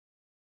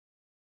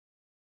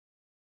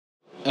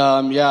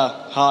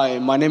Yeah, hi,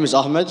 my name is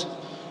Ahmed.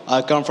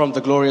 I come from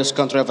the glorious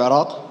country of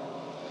Iraq,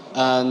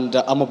 and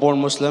I'm a born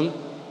Muslim.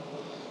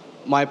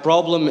 My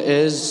problem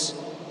is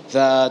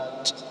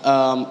that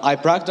I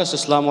practiced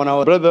Islam when I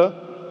was. Brother,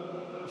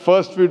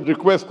 first we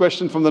request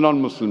questions from the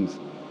non-Muslims.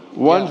 Yeah,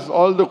 Once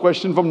all the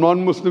questions from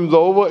non-Muslims are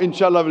over,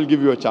 inshallah, we'll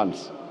give you a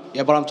chance.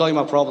 yeah, but I'm telling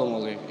my problem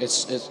only.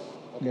 It's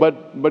okay.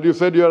 But you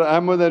said you're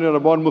Ahmed and you're a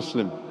born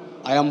Muslim.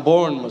 I am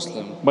born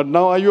Muslim. But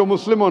now are you a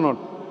Muslim or not?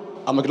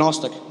 I'm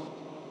agnostic.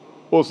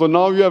 Oh, so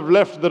now you have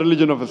left the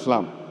religion of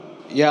Islam.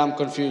 Yeah, I'm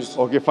confused.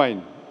 Okay,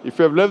 fine. If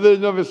you have left the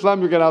religion of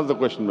Islam, you can ask the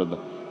question, brother.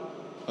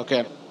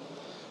 Okay.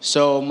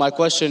 So my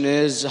question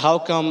is, how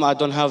come I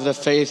don't have the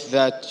faith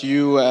that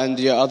you and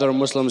the other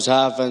Muslims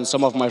have and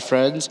some of my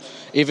friends,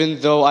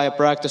 even though I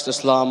practiced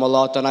Islam a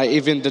lot and I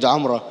even did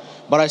Umrah,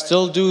 but I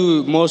still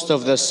do most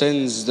of the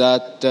sins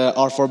that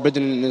are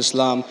forbidden in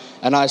Islam,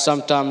 and I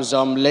sometimes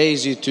am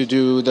lazy to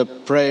do the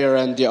prayer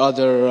and the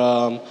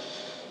other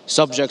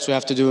subjects we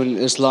have to do in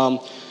Islam.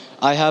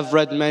 I have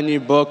read many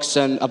books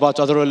and about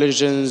other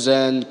religions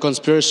and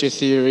conspiracy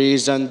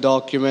theories and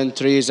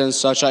documentaries and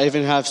such. I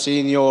even have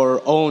seen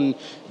your own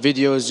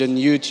videos on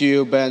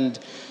YouTube, and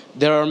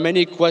there are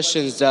many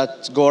questions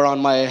that go around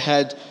my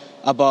head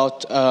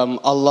about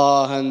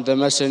Allah and the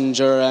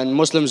Messenger and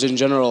Muslims in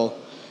general.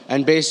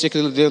 And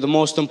basically, the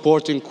most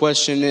important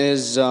question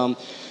is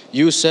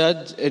you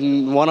said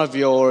in one of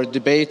your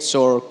debates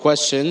or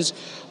questions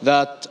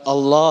that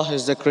Allah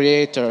is the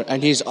creator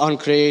and He's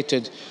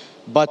uncreated.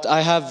 But I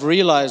have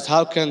realized,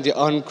 how can the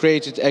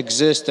uncreated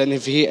exist? And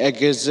if He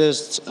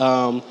exists,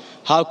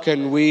 how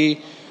can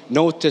we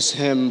notice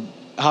Him?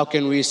 How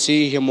can we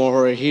see Him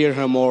or hear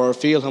Him or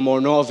feel Him or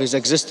know of His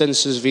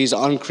existence if He's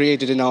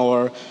uncreated in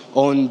our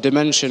own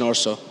dimension or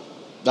so?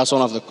 That's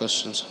one of the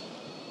questions.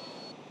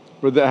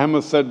 Brother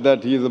Ahmed said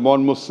that he is a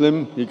born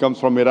Muslim. He comes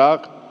from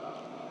Iraq.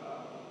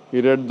 He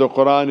read the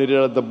Quran, he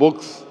read the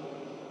books,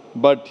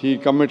 but he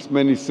commits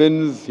many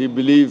sins. He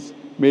believes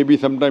maybe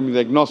sometimes he's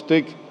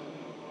agnostic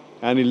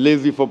and he's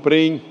lazy for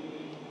praying.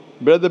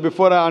 Brother,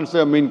 before I answer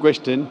your main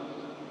question,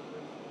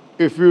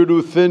 if you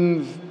do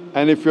sins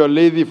and if you are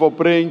lazy for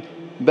praying,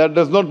 that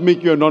does not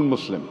make you a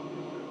non-Muslim.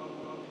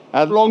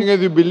 As long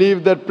as you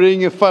believe that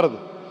praying is fard,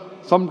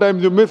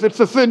 sometimes you miss, it's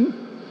a sin.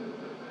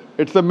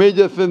 It's a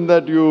major sin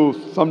that you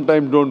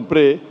sometimes don't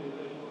pray,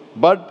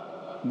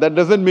 but that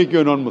doesn't make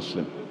you a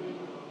non-Muslim.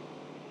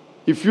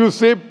 If you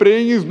say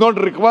praying is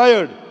not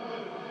required,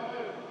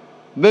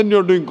 then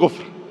you're doing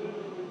kufr.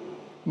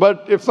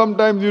 But if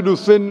sometimes you do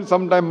sin,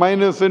 sometimes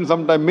minor sin,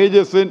 sometimes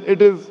major sin,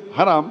 it is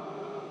haram,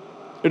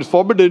 it's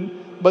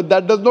forbidden, but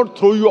that does not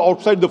throw you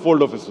outside the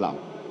fold of Islam.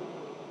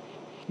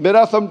 There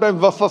are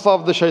sometimes waswasa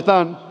of the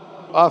shaitan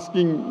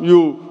asking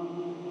you,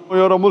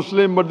 you're a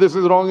Muslim, but this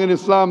is wrong in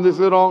Islam, this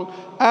is wrong.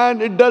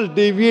 And it does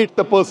deviate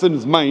the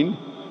person's mind.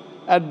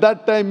 At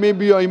that time,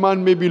 maybe your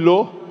iman may be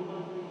low.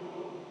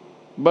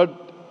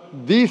 But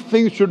these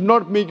things should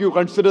not make you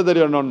consider that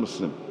you're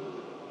non-Muslim.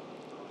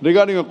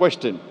 Regarding a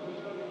question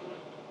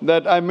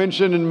that I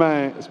mentioned in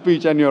my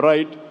speech, and you're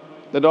right,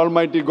 that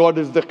Almighty God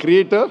is the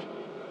creator,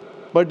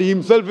 but He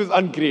Himself is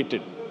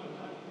uncreated.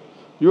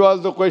 You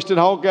ask the question,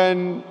 how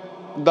can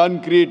the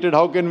uncreated,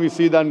 how can we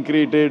see the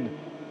uncreated?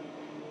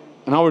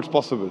 And how it's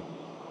possible.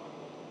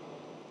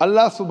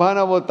 Allah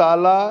subhanahu wa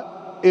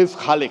ta'ala is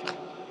Khaliq,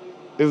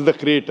 is the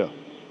creator.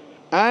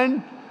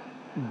 And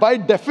by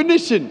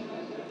definition,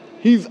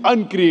 He's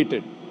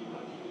uncreated.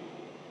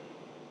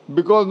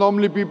 Because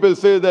normally people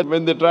say that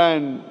when they try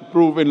and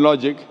prove in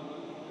logic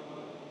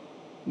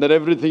that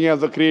everything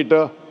has a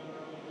creator,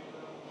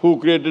 who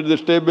created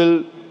this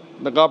table,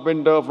 the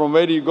carpenter, from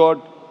where he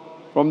got,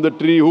 from the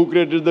tree, who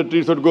created the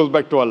tree, so it goes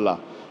back to Allah.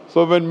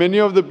 So when many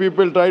of the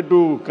people try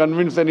to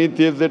convince an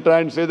atheist, they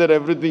try and say that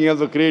everything has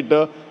a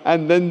creator,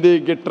 and then they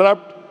get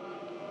trapped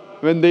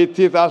when the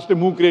atheist asks him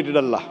who created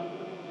Allah.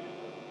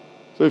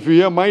 So if you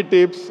hear my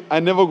tapes, I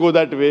never go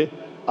that way.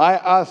 I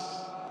ask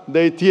the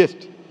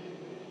atheist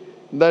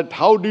that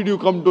how did you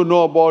come to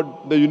know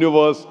about the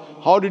universe?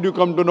 How did you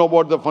come to know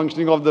about the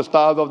functioning of the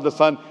stars, of the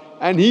sun?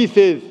 And he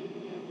says,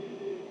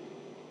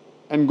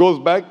 and goes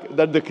back,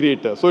 that the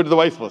creator. So it's the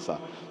vice versa.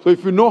 So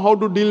if you know how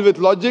to deal with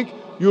logic,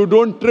 you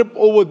don't trip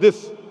over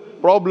this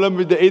problem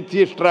with the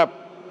atheist trap,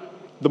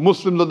 the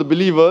Muslims or the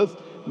believers,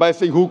 by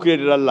saying who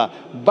created Allah.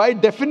 By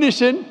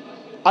definition,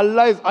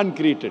 Allah is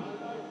uncreated.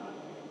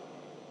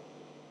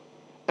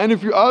 And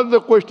if you ask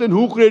the question,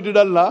 who created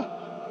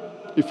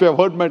Allah? If you have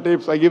heard my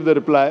tapes, I give the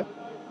reply,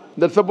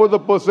 that suppose a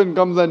person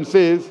comes and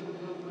says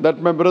that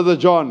my brother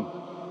John.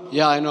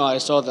 Yeah, I know, I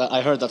saw that,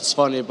 I heard that's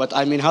funny, but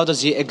I mean, how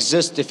does He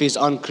exist if He's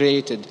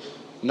uncreated?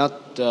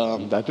 Not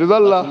that is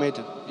Allah.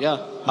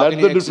 Yeah. That's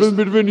the difference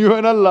between you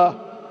and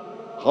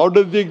Allah. How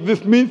does He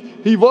exist means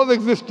He was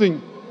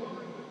existing.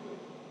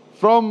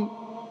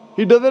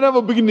 He doesn't have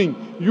a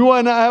beginning. You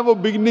and I have a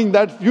beginning,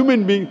 that's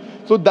human being.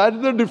 So that's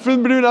the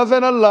difference between us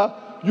and Allah.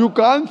 You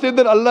can't say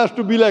that Allah has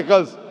to be like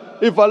us.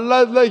 If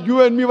Allah is like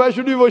you and me, why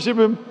should we worship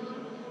Him?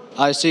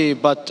 I see,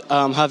 but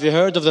have you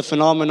heard of the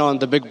phenomenon,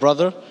 the Big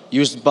Brother,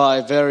 used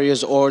by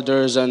various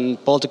orders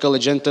and political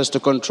agendas to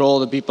control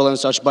the people and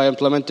such by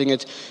implementing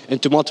it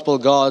into multiple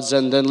gods,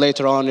 and then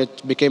later on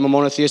it became a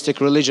monotheistic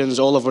religions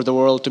all over the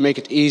world to make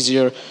it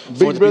easier for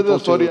Big the Brother, people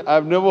sorry, to...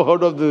 I've never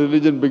heard of the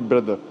religion Big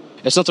Brother.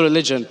 It's not a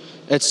religion,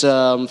 it's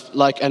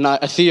like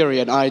a theory,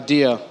 an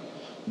idea,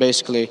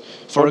 basically.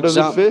 For What does it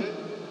example, say?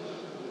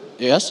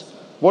 yes?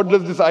 What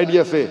does this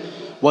idea say?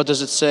 What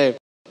does it say?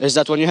 Is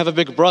that when you have a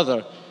big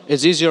brother,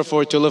 it's easier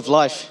for you to live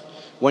life.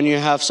 When you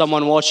have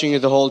someone watching you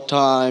the whole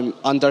time,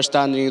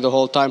 understanding you the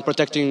whole time,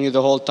 protecting you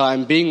the whole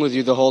time, being with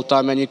you the whole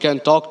time, and you can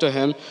talk to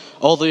him,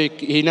 although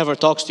he never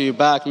talks to you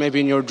back, maybe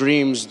in your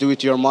dreams, due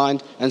to your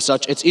mind and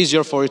such, it's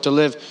easier for you to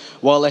live.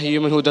 While a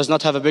human who does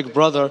not have a big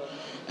brother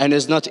and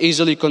is not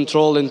easily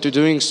controlled into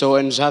doing so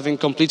and is having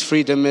complete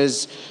freedom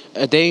is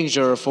a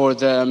danger for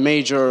the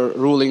major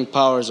ruling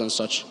powers and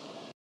such.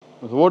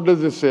 What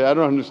does this say? I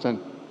don't understand.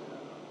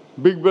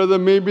 Big Brother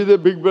may be the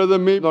Big Brother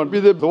may not be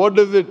the... So what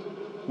does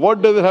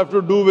it have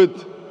to do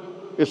with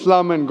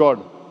Islam and God?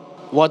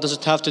 What does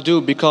it have to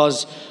do?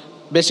 Because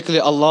basically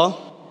Allah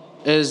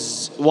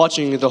is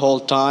watching you the whole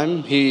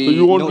time. So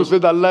you want to say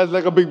that Allah is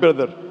like a Big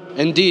Brother?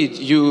 Indeed,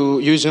 you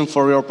use him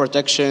for your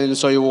protection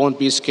so you won't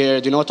be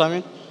scared. You know what I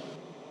mean?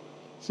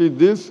 See,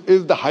 this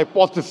is the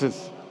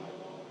hypothesis.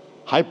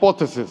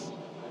 Hypothesis.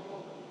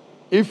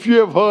 If you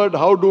have heard,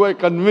 how do I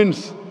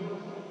convince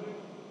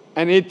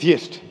an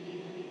atheist?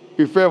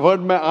 If you have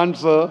heard my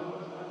answer,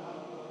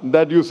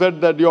 that you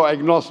said that you're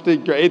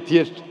agnostic, you're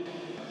atheist.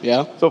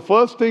 Yeah. So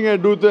first thing I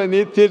do to an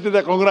atheist is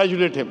I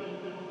congratulate him.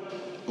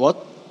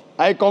 What?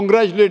 I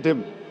congratulate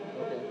him.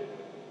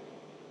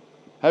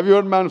 Have you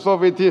heard my answer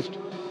of atheist?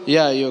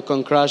 Yeah, you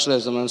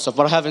congratulate them and stuff.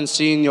 But I haven't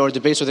seen your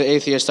debates with the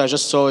atheist. I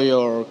just saw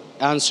your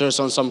answers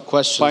on some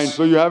questions. Fine,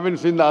 so you haven't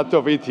seen the answer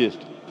of atheist?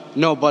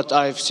 No, but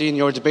I've seen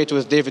your debate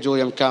with David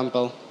William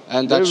Campbell.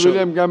 And that David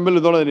William Campbell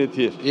is not an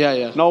atheist. Yeah,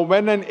 yeah. Now,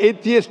 when an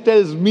atheist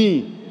tells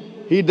me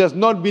he does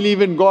not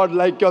believe in God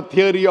like your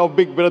theory of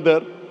Big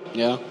Brother,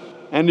 yeah.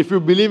 And if you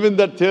believe in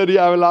that theory,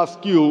 I will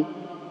ask you,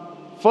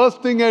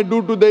 first thing I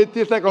do to the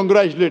atheist, I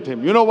congratulate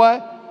him. You know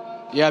why?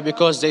 Yeah,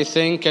 because they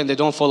think and they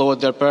don't follow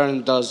what their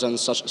parent does and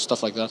such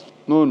stuff like that.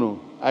 No.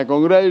 I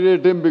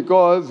congratulate him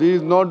because he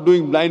is not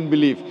doing blind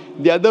belief.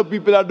 The other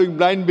people are doing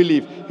blind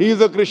belief. He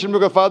is a Christian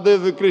because father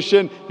is a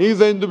Christian. He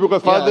is a Hindu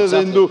because father is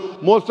a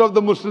Hindu. Most of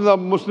the Muslims are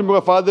Muslim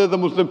because father is a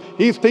Muslim.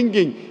 He is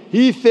thinking.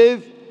 He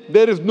says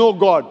there is no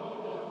God.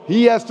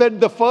 He has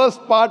said the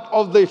first part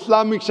of the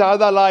Islamic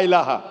Shahada, La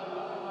ilaha.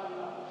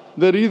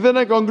 The reason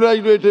I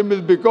congratulate him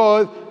is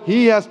because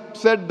he has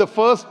said the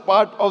first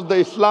part of the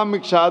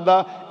Islamic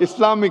Shahada,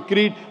 Islamic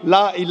Creed,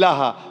 La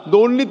ilaha. The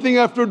only thing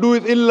I have to do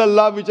is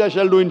illallah, which I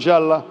shall do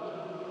inshallah.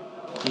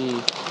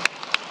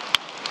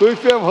 So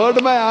if you have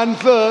heard my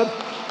answer,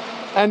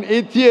 an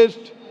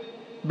atheist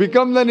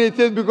becomes an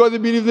atheist because he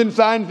believes in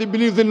science, he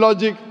believes in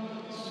logic.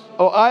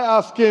 Or I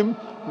ask him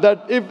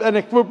that if an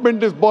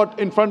equipment is bought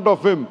in front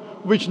of him,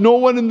 which no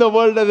one in the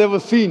world has ever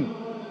seen,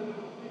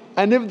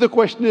 and if the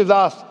question is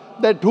asked,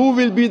 that who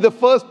will be the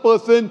first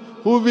person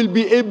who will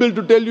be able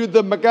to tell you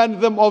the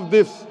mechanism of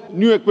this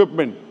new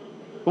equipment?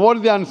 What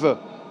is the answer?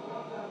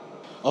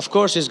 Of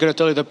course, he's going to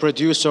tell you the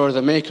producer or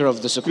the maker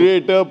of this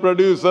equipment. Creator,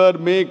 producer,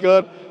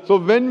 maker. So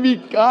when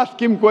we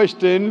ask him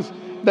questions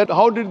that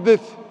how did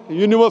this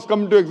universe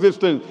come into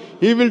existence,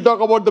 he will talk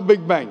about the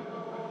Big Bang.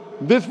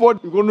 This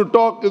what we're going to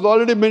talk is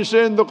already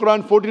mentioned in the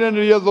Quran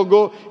 1400 years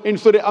ago in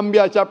Surah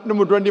Anbiya chapter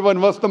number 21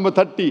 verse number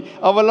 30.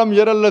 Avalam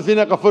yaral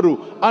lazina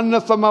kafaru anna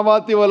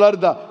samawati wal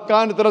arda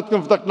kanat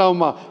ratkum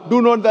fataknahuma.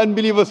 Do not the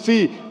unbelievers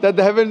see that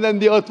the heavens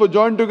and the earth were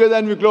joined together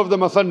and we clove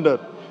them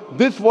asunder.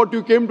 This what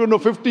you came to know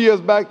 50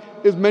 years back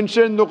is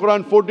mentioned in the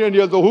Quran 1400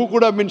 years ago. Who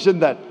could have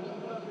mentioned that?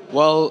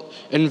 Well,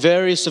 in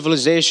various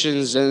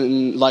civilizations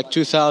in like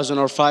 2000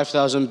 or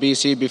 5000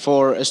 BC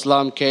before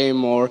Islam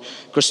came or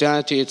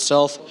Christianity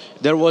itself,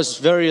 there was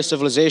various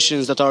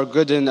civilizations that are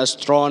good in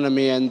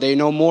astronomy and they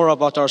know more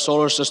about our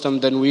solar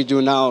system than we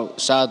do now,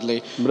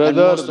 sadly.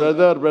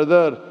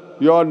 Brother,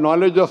 your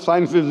knowledge of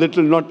science is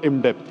little, not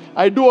in-depth.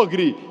 I do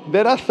agree.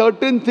 There are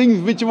certain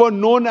things which were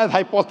known as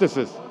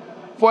hypotheses.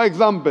 For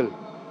example,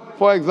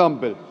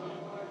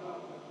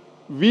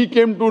 we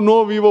came to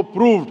know, we were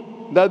proved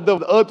that the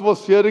earth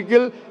was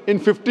spherical in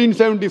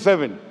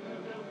 1577.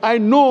 I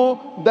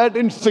know that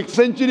in 6th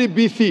century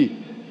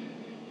BC,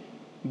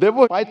 there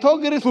were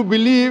Pythagoreans who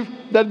believed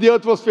that the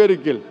earth was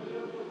spherical.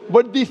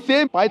 But the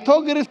same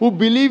Pythagoreans who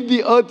believed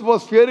the earth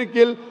was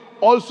spherical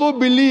also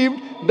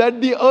believed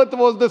that the earth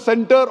was the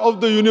center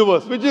of the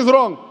universe, which is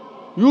wrong.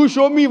 You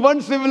show me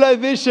one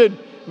civilization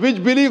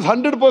which believes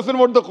 100%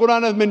 what the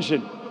Quran has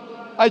mentioned.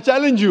 I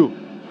challenge you.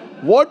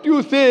 What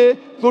you say,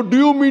 so do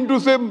you mean to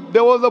say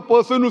there was a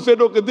person who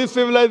said, okay, this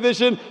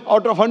civilization,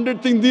 out of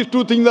 100 things, these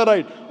 2 things are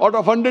right. Out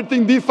of 100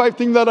 things, these 5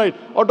 things are right.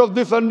 Out of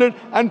this 100,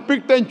 and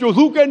picked and chose.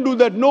 Who can do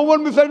that? No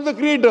one besides the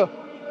Creator.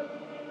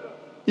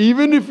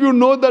 Even if you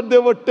know that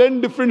there were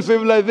 10 different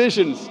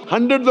civilizations,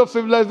 hundreds of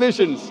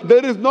civilizations,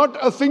 there is not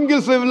a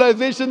single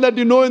civilization that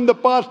you know in the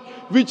past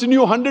which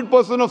knew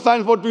 100% of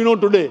science what we know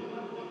today.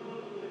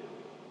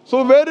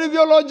 So where is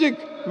your logic?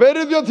 Where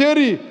is your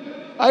theory?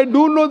 I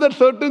do know that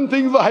certain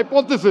things were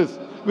hypotheses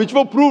which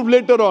were proved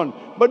later on.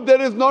 But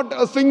there is not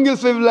a single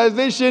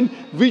civilization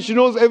which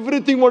knows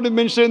everything what is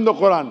mentioned in the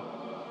Quran.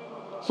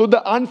 So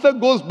the answer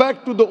goes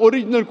back to the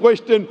original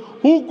question,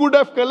 who could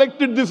have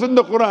collected this in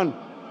the Quran?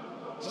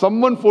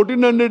 Someone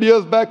 1400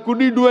 years back, could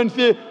he do and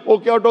say,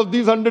 okay, out of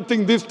these 100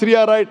 things, these 3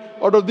 are right,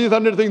 out of these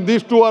 100 things,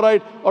 these 2 are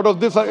right, out of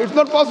this, it's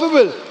not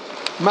possible.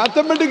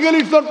 Mathematically,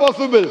 it's not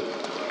possible.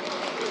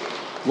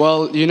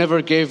 Well, you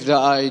never gave the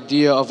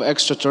idea of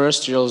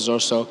extraterrestrials or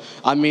so.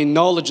 I mean,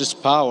 knowledge is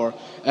power.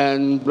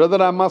 And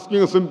brother, I'm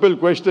asking a simple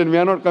question. We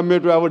are not come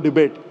here to have a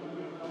debate.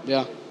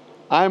 Yeah.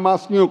 I'm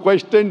asking you a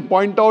question.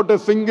 Point out a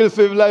single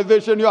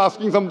civilization. You're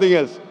asking something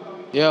else.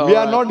 Yeah. We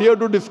are not here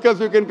to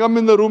discuss. You can come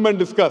in the room and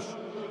discuss.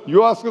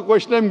 You ask a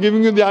question, I'm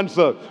giving you the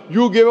answer.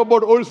 You gave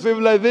about old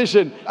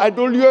civilization. I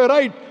told you you're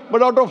right.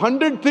 But out of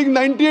 100 things,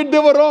 98 they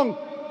were wrong.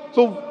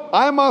 So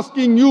I'm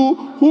asking you,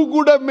 who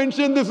could have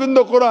mentioned this in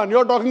the Quran?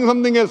 You're talking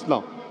something else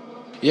now.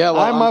 Yeah,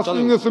 well, I'm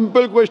asking a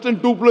simple question,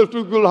 2 plus 2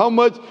 equals how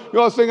much?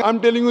 You're saying, I'm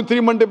telling you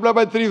 3 multiplied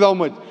by 3 is how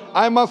much?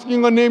 I'm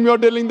asking a name, you're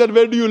telling that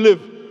where do you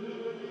live?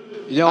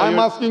 I'm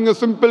asking a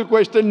simple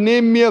question,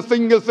 name me a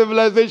single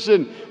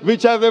civilization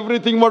which has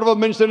everything what was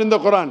mentioned in the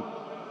Quran.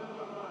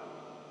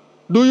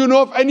 Do you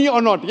know of any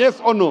or not? Yes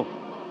or no?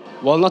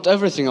 Well, not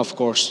everything, of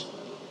course.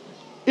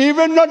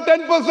 Even not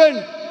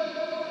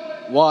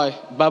 10%. Why?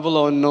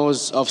 Babylon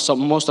knows of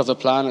most of the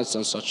planets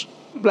and such.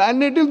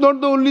 Planet is not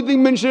the only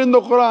thing mentioned in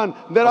the Quran.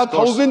 There are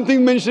 1,000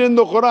 things mentioned in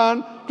the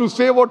Quran. To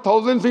say what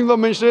 1,000 things are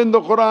mentioned in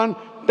the Quran,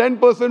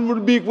 10%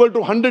 would be equal to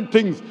 100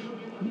 things.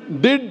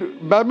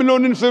 Did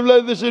Babylonian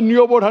civilization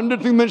knew about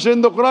 100 things mentioned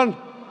in the Quran?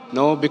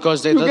 No,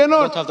 because they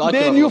don't have the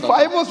They knew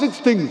 5 or 6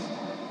 things.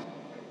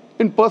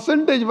 In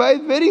percentage wise,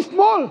 very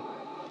small.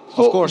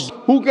 So, of course.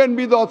 Who can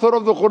be the author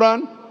of the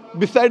Quran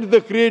besides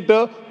the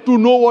creator to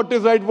know what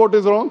is right, what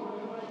is wrong?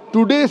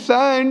 Today,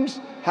 science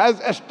has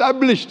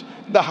established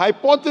the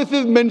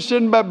hypothesis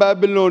mentioned by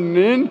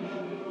Babylonian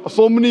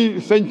so many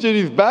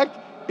centuries back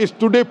is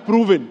today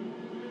proven.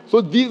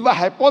 So these were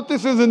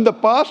hypotheses in the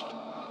past,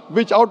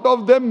 which out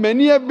of them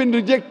many have been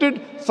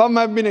rejected, some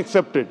have been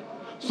accepted.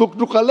 So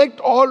to collect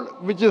all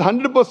which is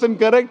 100%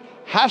 correct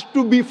has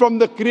to be from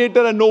the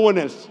creator and no one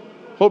else.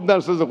 Hope that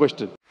answers the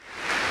question.